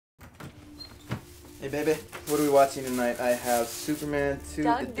Hey baby, what are we watching tonight? I have Superman 2,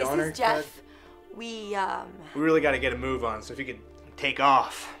 Doug, the Donner this is Jeff. Cut. We really got to get a move on, so if you could take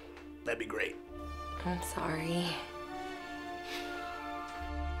off, that'd be great. I'm sorry.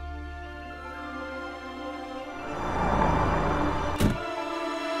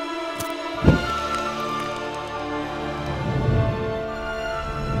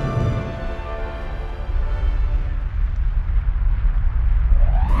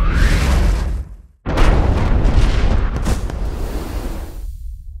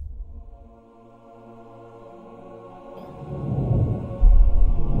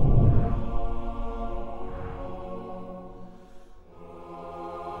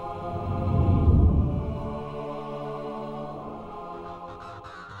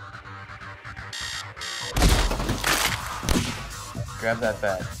 Grab that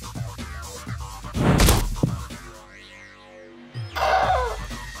bag.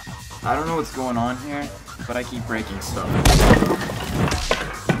 I don't know what's going on here, but I keep breaking stuff.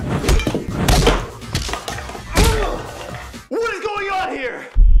 What is going on here?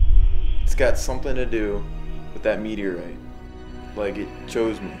 It's got something to do with that meteorite. Like it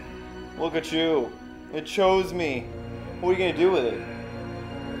chose me. Look at you. It chose me. What are you gonna do with it?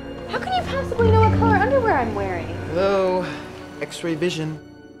 How can you possibly know what color underwear I'm wearing? Hello. X-ray vision.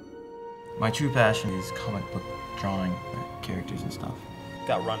 My true passion is comic book drawing, characters and stuff.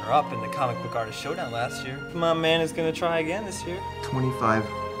 Got runner-up in the comic book artist showdown last year. My man is gonna try again this year.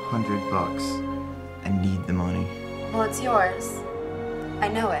 $2,500. I need the money. Well, it's yours. I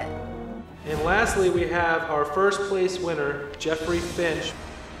know it. And lastly, we have our first place winner, Jeffrey Finch.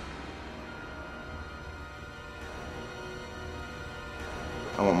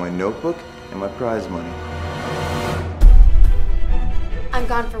 I want my notebook and my prize money. I'm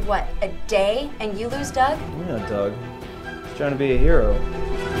gone for what, a day? And you lose, Doug? Yeah, Doug. He's trying to be a hero.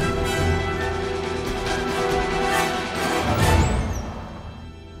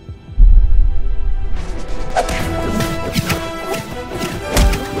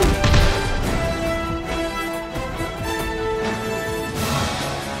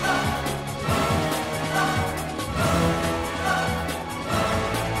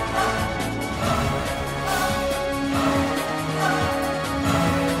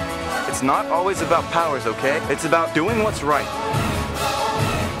 It's not always about powers, okay? It's about doing what's right.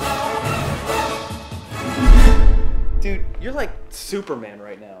 Dude, you're like Superman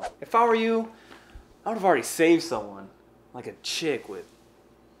right now. If I were you, I would have already saved someone. Like a chick with